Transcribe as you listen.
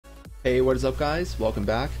Hey, what is up, guys? Welcome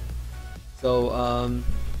back. So,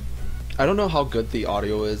 I don't know how good the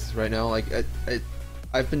audio is right now. Like,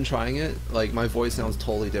 I've been trying it. Like, my voice sounds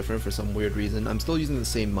totally different for some weird reason. I'm still using the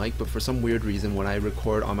same mic, but for some weird reason, when I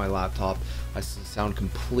record on my laptop, I sound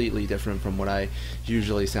completely different from what I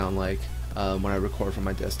usually sound like when I record from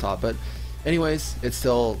my desktop. But, anyways, it's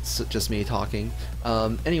still just me talking.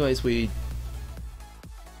 Anyways, we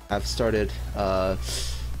have started my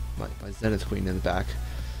Zenith Queen in the back.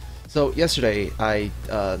 So yesterday, I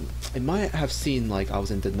might have seemed like I was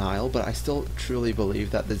in denial, but I still truly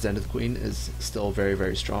believe that the Zenith Queen is still very,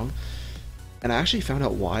 very strong. And I actually found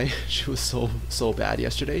out why she was so bad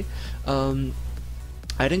yesterday. I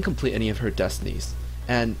didn't complete any of her destinies,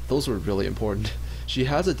 and those were really important. She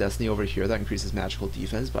has a destiny over here that increases magical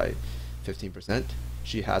defense by 15%.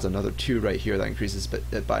 She has another 2 right here that increases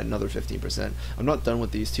it by another 15%. I'm not done with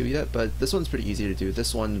these 2 yet, but this one's pretty easy to do.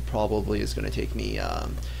 This one probably is going to take me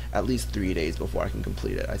at least 3 days before I can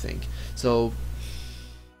complete it, I think. So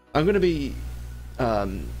I'm going to be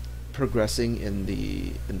progressing in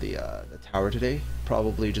the tower today.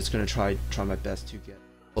 Probably just going to try my best to get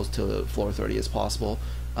close to floor 30 as possible.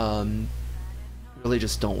 Really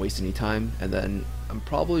just don't waste any time, and then I'm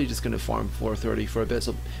probably just gonna farm floor 30 for a bit,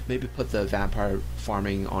 so maybe put the vampire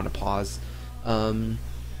farming on a pause, and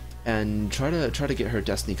try to get her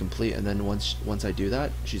destiny complete, and then once I do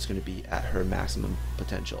that, she's gonna be at her maximum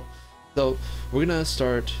potential. So we're gonna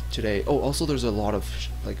start today. Oh, also there's a lot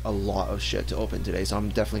of shit to open today, so I'm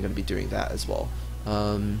definitely gonna be doing that as well.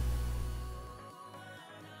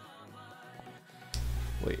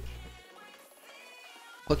 Wait.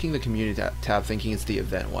 Clicking the community tab thinking it's the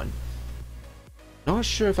event one. Not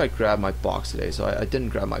sure if I grabbed my box today, so I didn't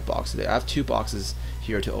grab my box today. I have 2 boxes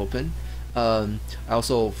here to open. I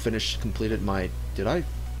also completed my... Did I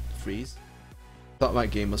freeze? Thought my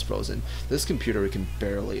game was frozen. This computer can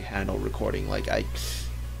barely handle recording. Like it's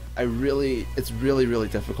really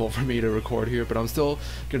difficult for me to record here, but I'm still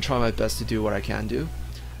gonna try my best to do what I can do.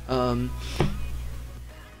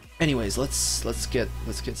 Anyways, let's get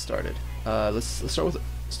started. Let's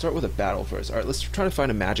start with a battle first. All right, let's try to find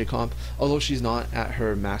a magic comp. Although she's not at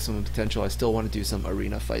her maximum potential, I still want to do some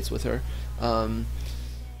arena fights with her. We're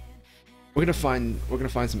gonna find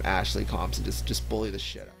some Ashley comps and just bully the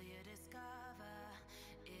shit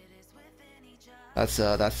out.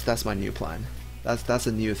 That's my new plan. That's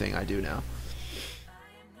a new thing I do now.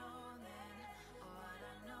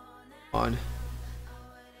 On.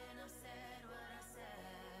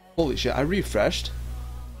 Holy shit! I refreshed.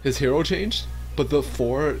 His hero changed, but the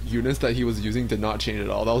 4 units that he was using did not change at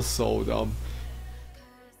all. That was so dumb.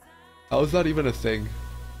 How is that even a thing?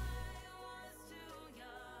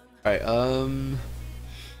 Alright, a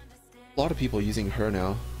lot of people using her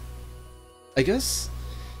now. I guess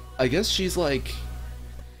she's like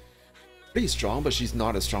pretty strong, but she's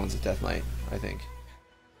not as strong as a Death Knight, I think.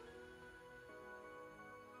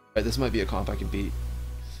 Alright, this might be a comp I can beat.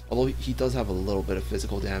 Although he does have a little bit of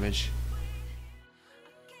physical damage.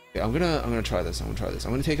 Okay, I'm gonna try this. I'm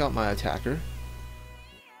gonna take out my attacker.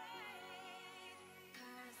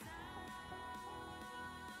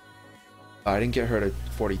 I didn't get her to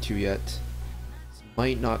 42 yet. This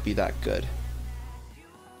might not be that good.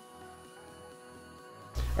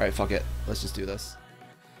 Alright, fuck it. Let's just do this.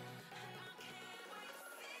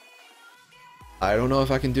 I don't know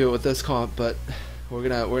if I can do it with this comp, but we're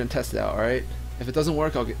gonna test it out, alright? If it doesn't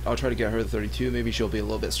work, I'll try to get her to 32. Maybe she'll be a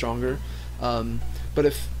little bit stronger. But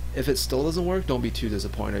if it still doesn't work, don't be too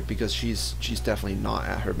disappointed, because she's definitely not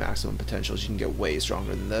at her maximum potential. She can get way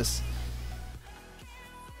stronger than this.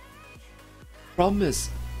 Problem is,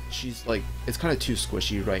 she's like, it's kind of too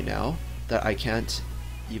squishy right now that I can't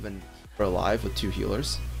even keep her alive with 2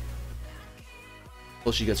 healers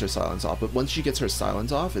until she gets her silence off. But once she gets her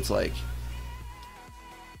silence off, it's like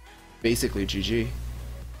basically GG.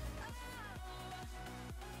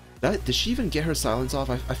 Did she even get her silence off?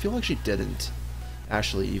 I feel like she didn't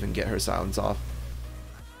actually even get her silence off.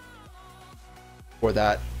 Or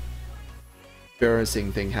that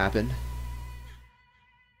embarrassing thing happened.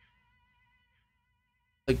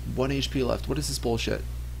 Like 1 HP left. What is this bullshit?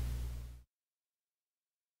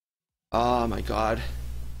 Oh my god.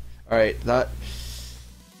 Alright, that...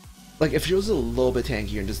 Like, if she was a little bit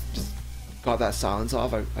tankier and just got that silence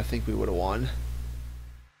off, I think we would have won.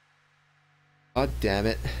 God damn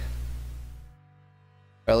it.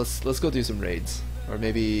 Alright, let's go do some raids. Or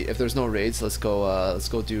maybe if there's no raids, let's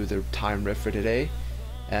go do the time rift for today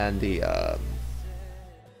and the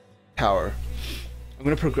tower. I'm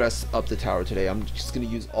gonna progress up the tower today. I'm just gonna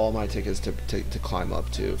use all my tickets to climb up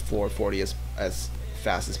to 440 as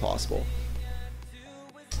fast as possible.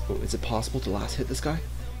 Oh, is it possible to last hit this guy?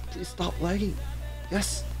 Please stop lagging.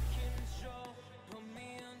 Yes.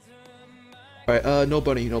 Alright, no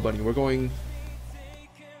bunny, no bunny. We're going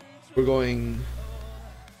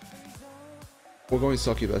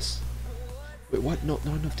succubus. Wait, what? No,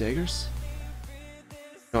 not enough daggers?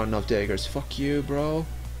 Not enough daggers. Fuck you, bro.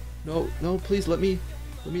 No, no, please let me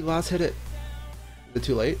last hit it. Is it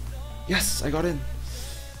too late? Yes, I got in.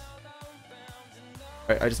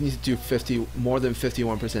 Alright, I just need to do more than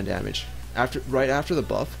 51% damage. Right after the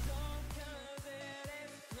buff.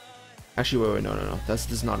 Actually, wait, no. This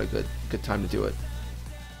is not a good time to do it.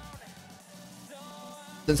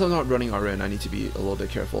 Since I'm not running RN, I need to be a little bit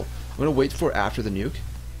careful. I'm gonna wait for after the nuke.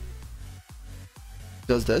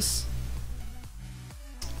 Does this.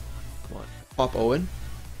 Come on. Pop Owen.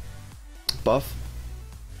 Buff.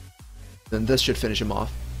 Then this should finish him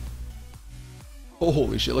off. Oh,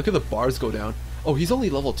 holy shit, look at the bars go down. Oh, he's only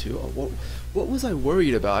level 2. Oh, what was I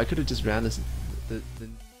worried about? I could have just ran this the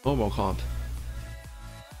normal comp.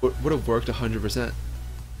 Would have worked 100%.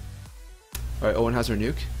 Alright, Owen has her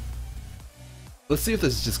nuke. Let's see if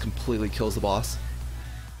this just completely kills the boss.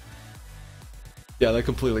 Yeah, that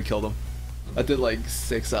completely killed him. I did like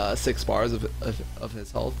 6 bars of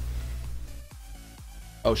his health.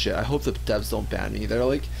 Oh shit, I hope the devs don't ban me.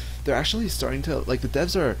 They're actually starting to, like, the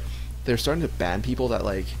devs they're starting to ban people that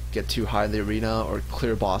like get too high in the arena or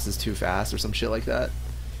clear bosses too fast or some shit like that.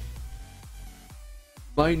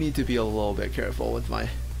 Might need to be a little bit careful with my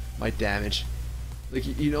damage.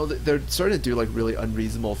 Like, you know, they're starting to do like really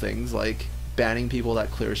unreasonable things, like banning people that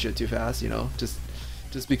clear shit too fast, you know, just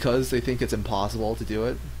because they think it's impossible to do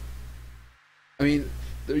it. I mean,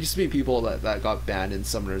 there used to be people that got banned in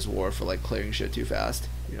Summoner's War for like clearing shit too fast,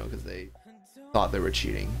 you know, because they thought they were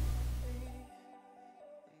cheating.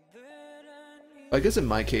 I guess in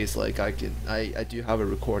my case, like, I do have a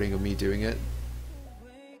recording of me doing it.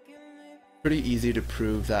 Pretty easy to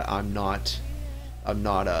prove that I'm not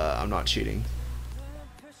cheating.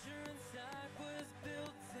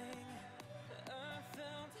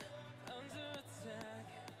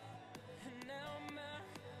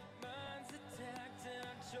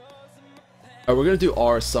 Alright, we're gonna do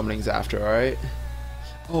our summonings after, alright?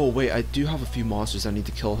 Oh wait, I do have a few monsters I need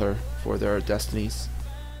to kill her for their destinies.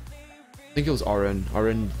 I think it was RN.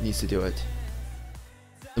 RN needs to do it.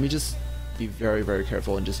 Let me just be very, very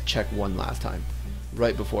careful and just check one last time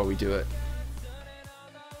right before we do it.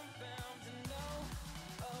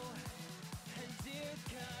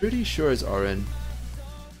 Pretty sure it's RN.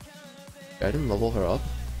 I didn't level her up.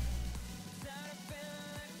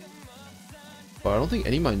 But I don't think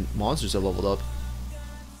any of my monsters are leveled up.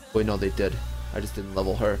 Wait, no, they did. I just didn't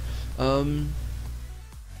level her. Where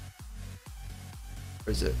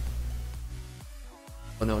is it?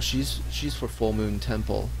 Oh no, she's for Full Moon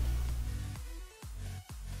Temple.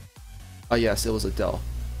 Ah yes, it was Adele.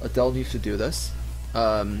 Adele needs to do this.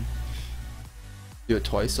 Do it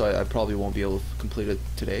twice, so I probably won't be able to complete it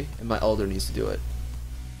today. And my Elder needs to do it.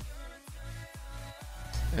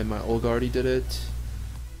 And my Olga already did it.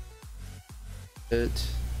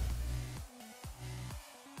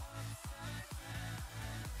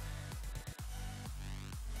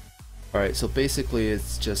 Alright, so basically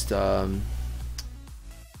it's just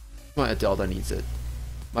my Adele that needs it.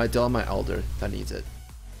 My Adele and my Elder that needs it.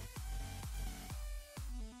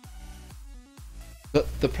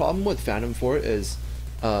 The problem with Phantom Fort is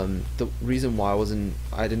the reason why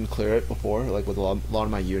I didn't clear it before, like with a lot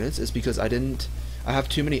of my units, is because I have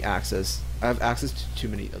too many access. I have access to too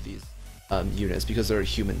many of these units because they're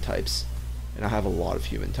human types, and I have a lot of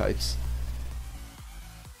human types.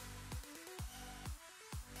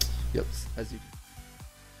 Yep, as you.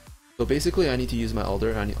 So basically, I need to use my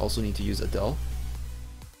Elder, and I also need to use Adele.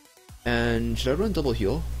 And should I run double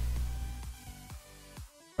heal?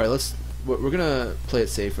 All right, we're gonna play it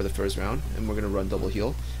safe for the first round, and we're gonna run double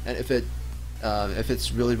heal. And if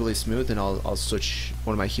it's really, really smooth, then I'll switch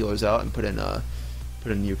one of my healers out and put in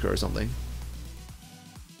Nuker or something.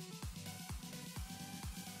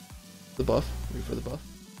 The buff, wait for the buff,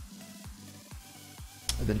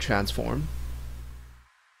 and then transform.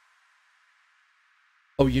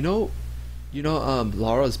 Oh, you know,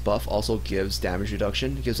 Lara's buff also gives damage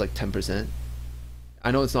reduction. It gives like 10%.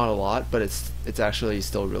 I know it's not a lot, but it's actually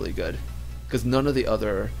still really good, because none of the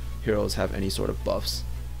other heroes have any sort of buffs.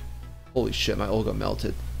 Holy shit, my Olga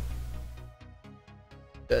melted.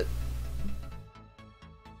 Shit.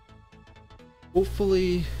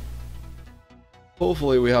 Hopefully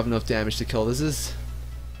we have enough damage to kill. It's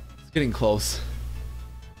getting close.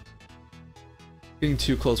 Getting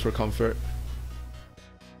too close for comfort.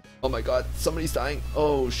 Oh my god, somebody's dying.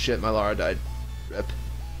 Oh shit, my Lara died. Rip.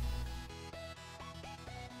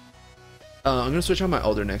 I'm gonna switch on my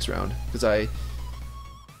Elder next round because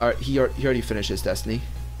he already finished his Destiny,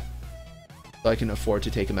 so I can afford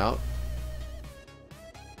to take him out.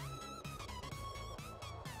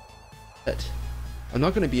 But I'm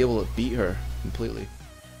not gonna be able to beat her completely.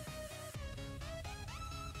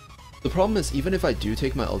 The problem is, even if I do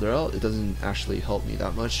take my Elder out, it doesn't actually help me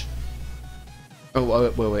that much.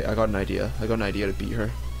 Oh, wait, I got an idea. I got an idea to beat her.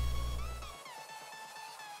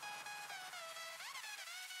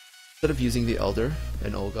 Instead of using the Elder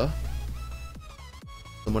and Olga,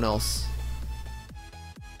 someone else.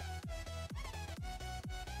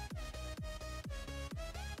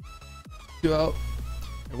 Two out.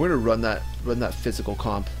 And we're gonna run that physical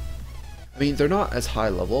comp. I mean, they're not as high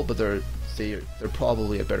level, but they're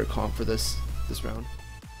probably a better comp for this round.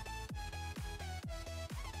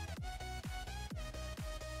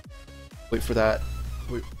 Wait for that.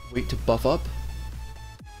 Wait to buff up.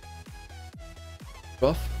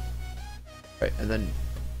 Buff. Right, and then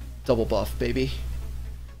double buff, baby.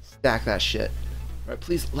 Stack that shit. Alright,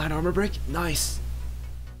 please land armor break. Nice.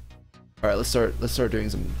 Alright, let's start doing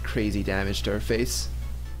some crazy damage to her face.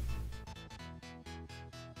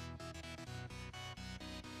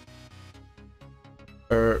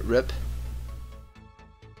 Rip.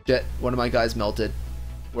 Shit, one of my guys melted.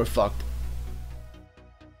 We're fucked.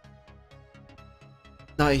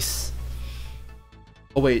 Nice.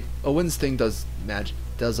 Oh wait, Owen's thing does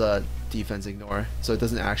defense ignore, so it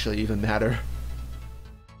doesn't actually even matter.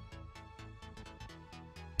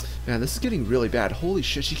 Man, this is getting really bad. Holy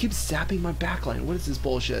shit, she keeps zapping my backline. What is this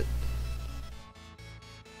bullshit?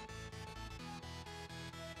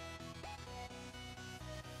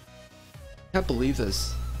 Can't believe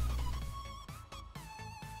this.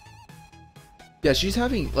 Yeah, she's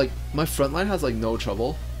having, like, my front line has like no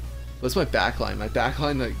trouble. But it's my backline. My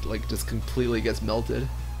backline like just completely gets melted.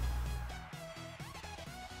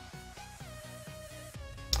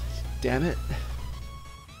 Damn it.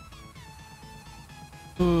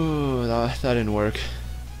 Ooh, that didn't work.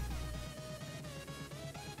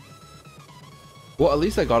 Well, at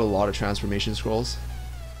least I got a lot of transformation scrolls.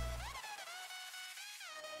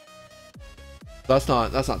 That's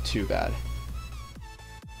not too bad.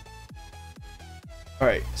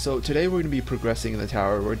 Alright, so today we're gonna be progressing in the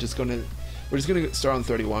tower. We're just gonna start on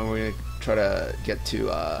 31. We're gonna try to get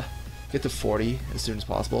to 40 as soon as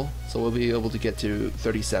possible. So we'll be able to get to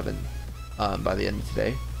 37 by the end of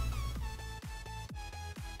today.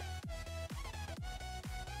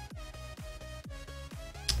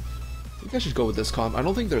 I think I should go with this comp. I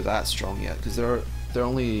don't think they're that strong yet because they're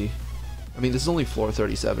only. I mean, this is only floor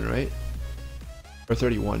 37, right? Or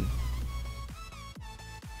 31.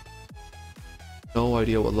 No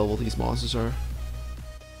idea what level these monsters are.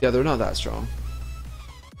 Yeah, they're not that strong.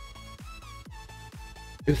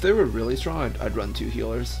 If they were really strong, I'd run 2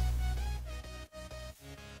 healers.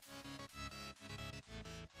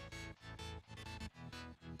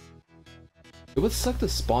 It would suck to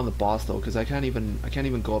spawn the boss though, because I can't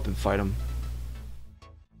even go up and fight him.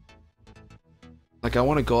 Like, I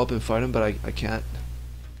want to go up and fight him, but I can't.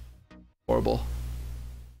 Horrible.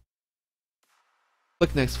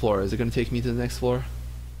 Click next floor. Is it gonna take me to the next floor?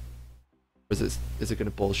 Or is it gonna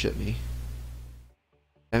bullshit me?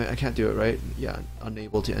 I can't do it, right? Yeah,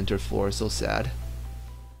 unable to enter floor. So sad.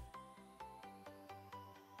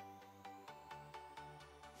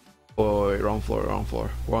 Oh wait, wrong floor, wrong floor.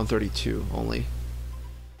 We're on 32 only.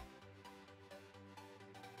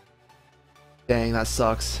 Dang, that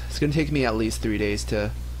sucks. It's gonna take me at least 3 days to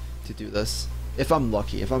do this. If I'm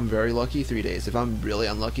lucky. If I'm very lucky, 3 days. If I'm really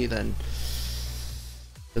unlucky, then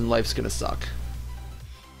life's gonna suck.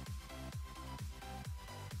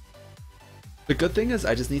 The good thing is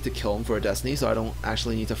I just need to kill him for a Destiny, so I don't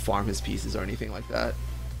actually need to farm his pieces or anything like that.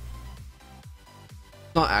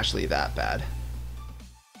 Not actually that bad.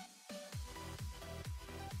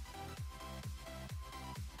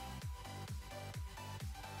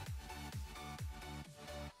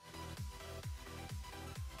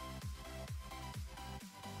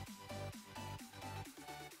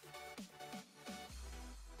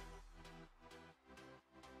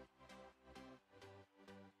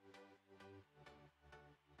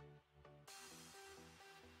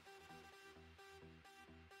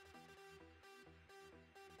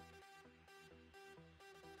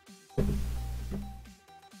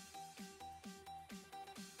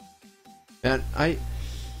 Man,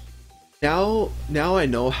 now I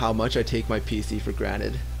know how much I take my PC for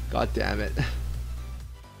granted. God damn it.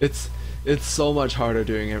 It's so much harder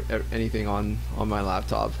doing anything on my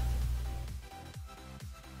laptop.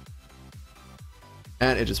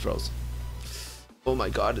 And it just froze. Oh my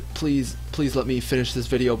god, please let me finish this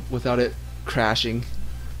video without it crashing.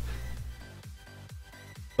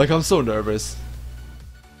 Like, I'm so nervous.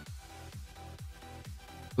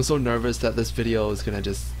 I'm so nervous that this video is gonna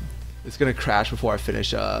it's gonna crash before I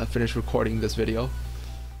finish recording this video.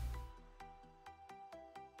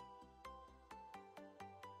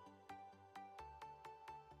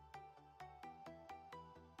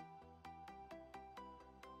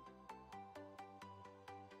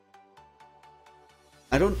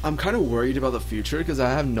 I'm kind of worried about the future because I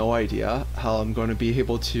have no idea how I'm going to be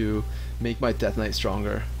able to make my Death Knight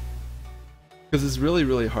stronger. Because it's really,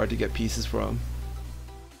 really hard to get pieces from.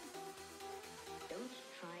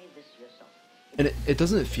 And it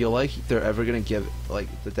doesn't feel like they're ever going to give like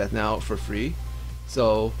the Death Knight out for free.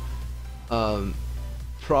 So,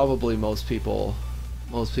 probably most people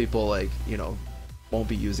like, you know, won't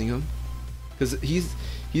be using him. Because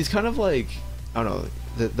he's kind of like, I don't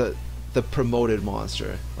know, the promoted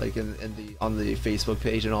monster, like on the Facebook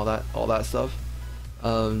page and all that stuff.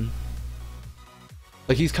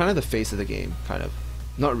 Like, he's kind of the face of the game, kind of.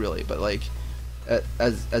 Not really, but like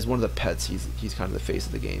as one of the pets, he's kind of the face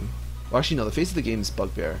of the game. Well, actually no, the face of the game is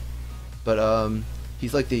Bugbear, but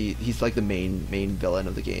he's like the main villain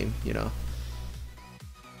of the game, you know.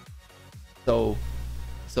 So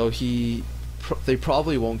they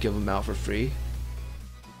probably won't give him out for free.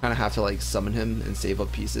 Kind of have to like summon him and save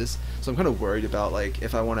up pieces. So I'm kind of worried about, like,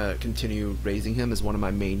 if I want to continue raising him as one of my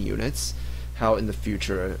main units, how in the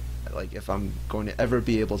future, like, if I'm going to ever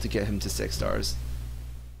be able to get him to 6 stars.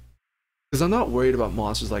 Because I'm not worried about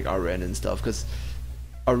monsters like Aryn and stuff, because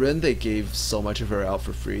Aryn, they gave so much of her out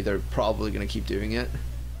for free, they're probably going to keep doing it.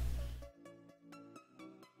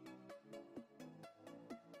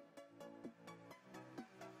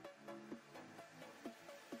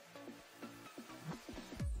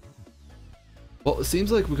 Well, it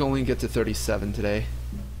seems like we can only get to 37 today.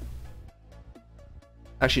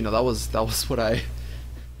 Actually, no, that was what I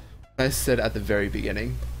said at the very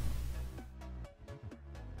beginning.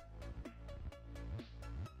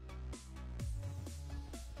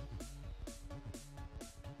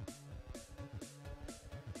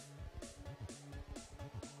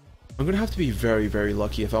 I'm gonna have to be very, very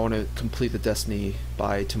lucky if I want to complete the Destiny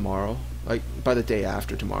by tomorrow, like by the day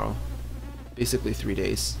after tomorrow. Basically 3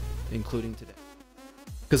 days, including today.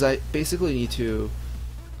 Because I basically need to,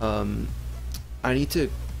 I need to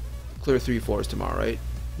clear 3 floors tomorrow, right?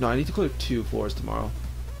 No, I need to clear 2 floors tomorrow.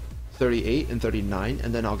 38 and 39,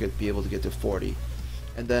 and then I'll be able to get to 40.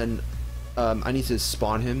 And then I need to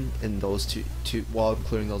spawn him in those two while I'm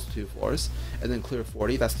clearing those 2 floors, and then clear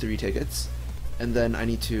 40. That's 3 tickets, and then I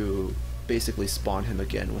need to basically spawn him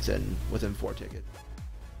again within 4 tickets.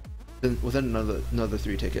 Then within another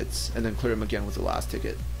 3 tickets, and then clear him again with the last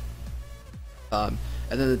ticket.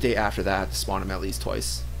 And then the day after that, I have to spawn him at least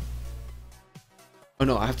twice. Oh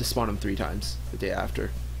no, I have to spawn him 3 times the day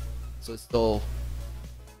after. So it's still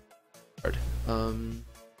hard.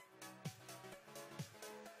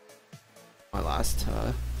 My last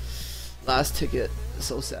ticket.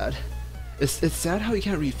 So sad. It's sad how you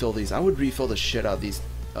can't refill these. I would refill the shit out of these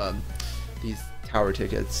tower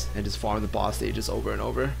tickets and just farm the boss stages over and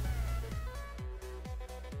over.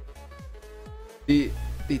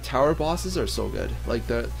 The tower bosses are so good. Like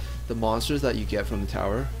the monsters that you get from the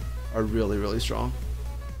tower are really, really strong.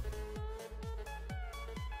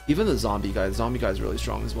 Even the zombie guy is really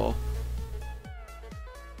strong as well.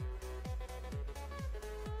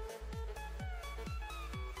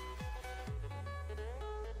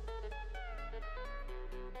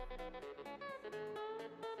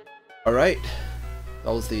 Alright,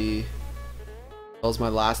 that was my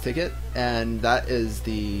last ticket, and that is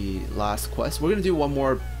the last quest. We're gonna do one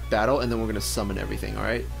more battle, and then we're gonna summon everything,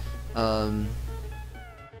 alright?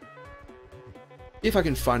 See if I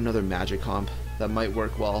can find another magic comp that might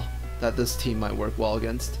work well, that this team might work well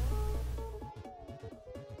against.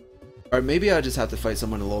 Or maybe I just have to fight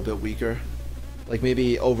someone a little bit weaker. Like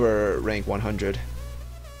maybe over rank 100.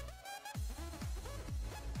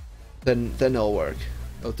 Then it'll work.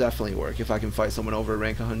 It'll definitely work if I can fight someone over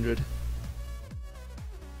rank 100.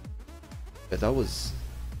 Yeah, that was...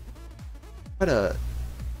 Is that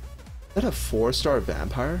a 4-star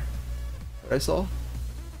vampire that I saw?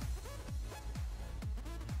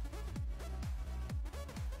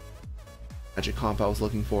 Magic comp I was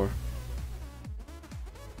looking for.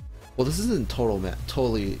 Well, this isn't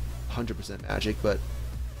totally 100% magic, but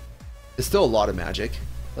it's still a lot of magic.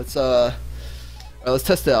 Let's alright, let's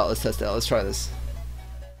test it out. Let's try this.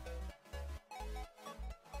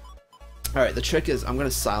 Alright, the trick is I'm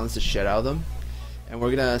gonna silence the shit out of them, and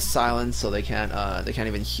we're gonna silence so they can't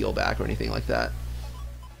even heal back or anything like that.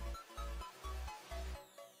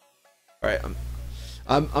 Alright,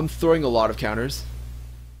 I'm throwing a lot of counters.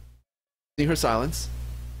 See her silence.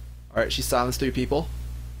 Alright, she silenced 3 people.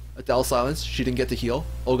 Adele silenced. She didn't get to heal.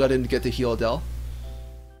 Olga didn't get to heal Adele.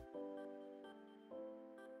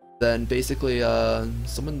 Then basically,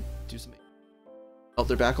 someone do something. Help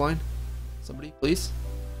their backline. Somebody, please.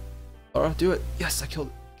 Laura, do it. Yes, I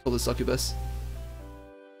killed the succubus.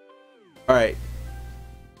 Alright.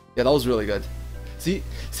 Yeah, that was really good. See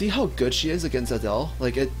how good she is against Adele?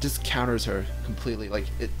 Like, it just counters her completely. Like,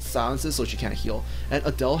 it silences so she can't heal. And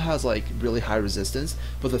Adele has, like, really high resistance.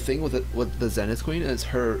 But the thing with the Zenith Queen is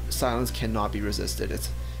her silence cannot be resisted.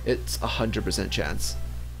 It's 100% chance.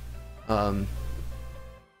 So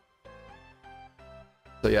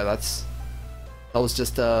yeah, that was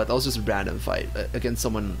just a random fight against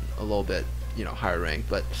someone a little bit, you know, higher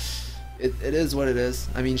ranked. But it is what it is.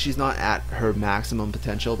 I mean, she's not at her maximum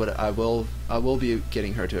potential, but I will be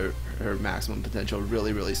getting her to her maximum potential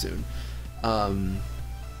really, really soon. All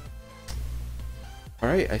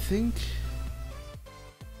right, I think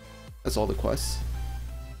that's all the quests.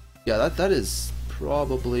 Yeah, that is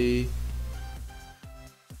probably.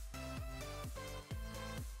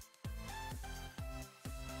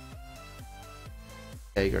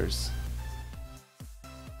 Daggers.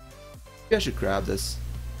 Maybe I should grab this.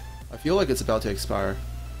 I feel like it's about to expire.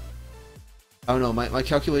 I don't know, my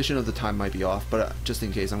calculation of the time might be off, but just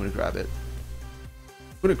in case, I'm going to grab it.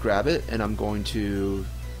 I'm going to grab it, and I'm going to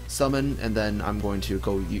summon, and then I'm going to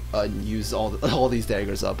go use all these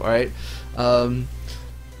daggers up, alright?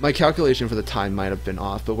 My calculation for the time might have been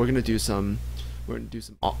off, but we're going to do some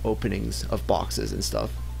openings of boxes and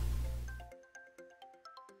stuff.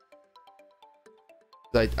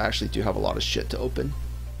 I actually do have a lot of shit to open.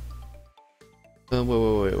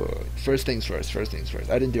 Wait. First things first.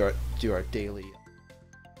 I didn't do our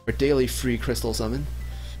daily free crystal summon.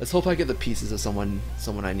 Let's hope I get the pieces of someone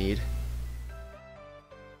I need.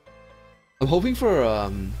 I'm hoping for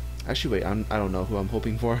actually wait, I don't know who I'm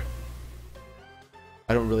hoping for.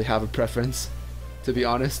 I don't really have a preference, to be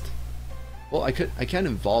honest. Well, I can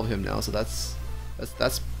involve him now, so that's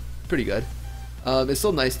pretty good. It's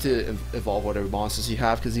still nice to evolve whatever monsters you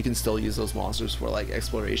have, because you can still use those monsters for like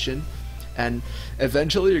exploration, and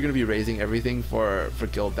eventually you're gonna be raising everything for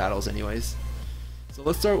guild battles anyways. So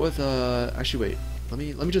let's start with actually wait,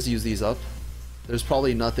 let me just use these up. There's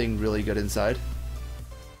probably nothing really good inside.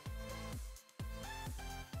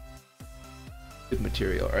 Good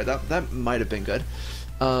material. Alright, that might have been good.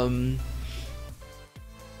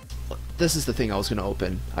 This is the thing I was gonna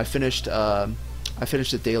open. I finished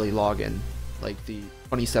the daily login, like the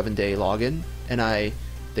 27-day login, and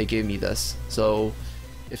they gave me this. So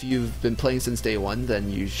if you've been playing since day 1,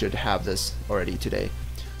 then you should have this already today.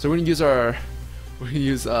 So we're gonna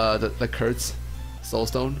use the Kurtz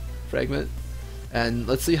Soulstone fragment, and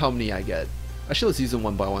let's see how many I get. Actually, let's use them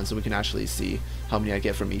one by one so we can actually see how many I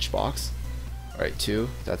get from each box. All right, 2.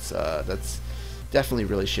 That's definitely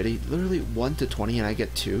really shitty. Literally 1 to 20, and I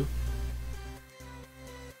get 2.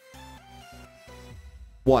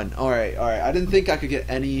 1. Alright. I didn't think I could get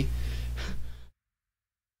any.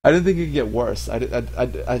 I didn't think it could get worse.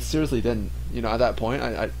 I seriously didn't. You know, at that point,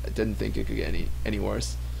 I didn't think it could get any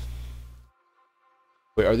worse.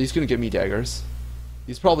 Wait, are these gonna give me daggers?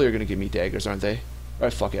 These probably are gonna give me daggers, aren't they?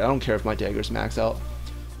 Alright, fuck it. I don't care if my daggers max out.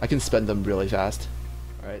 I can spend them really fast.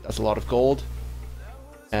 Alright, that's a lot of gold.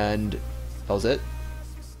 And that was it.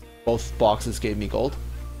 Both boxes gave me gold.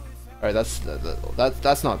 Alright, that's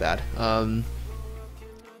not bad.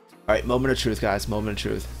 Alright, moment of truth, guys. Moment of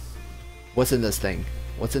truth. What's in this thing?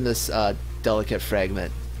 What's in this delicate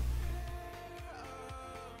fragment?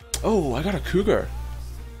 Oh, I got a cougar.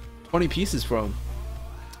 20 pieces from.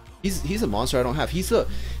 He's a monster I don't have. He's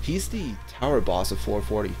the tower boss of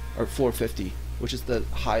 440 or 450, which is the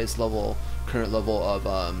highest level, current level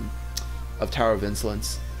of Tower of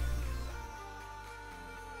Insolence.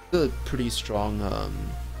 A pretty strong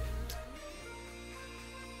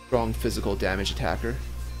physical damage attacker.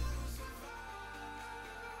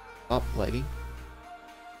 Stop lagging.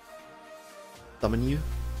 Summon you.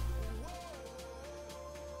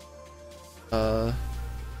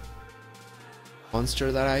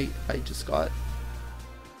 Monster that I just got.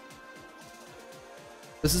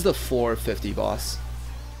 This is the 450 boss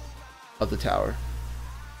of the tower.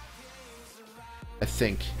 I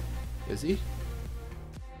think. Is he?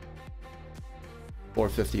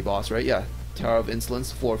 450 boss, right? Yeah. Tower of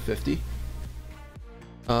Insolence, 450.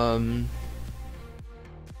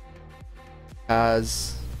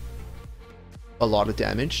 Has a lot of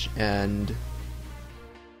damage and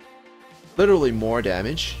literally more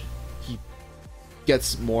damage. He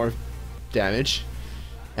gets more damage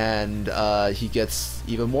and he gets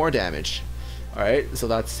even more damage. All right, so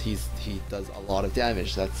he does a lot of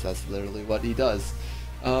damage. That's literally what he does.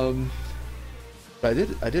 But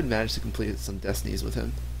I did manage to complete some destinies with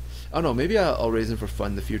him. I don't know, maybe I'll raise him for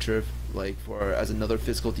fun in the future, like for as another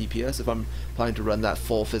physical DPS if I'm planning to run that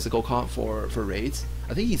full physical comp for raids.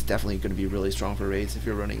 I think he's definitely going to be really strong for raids if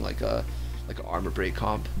you're running like an armor break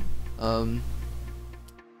comp.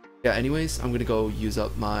 Yeah. Anyways, I'm gonna go use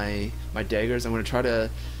up my daggers. I'm gonna try to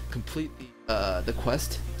complete the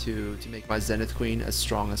quest to make my Zenith Queen as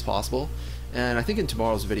strong as possible. And I think in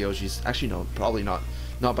tomorrow's video, she's actually no, probably not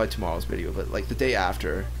by tomorrow's video, but like the day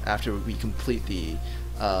after we complete the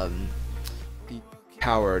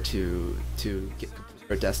power to complete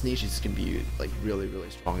her destiny, she's gonna be like really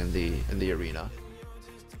strong in the arena.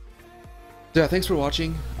 So yeah, thanks for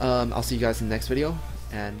watching. I'll see you guys in the next video,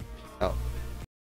 and peace out.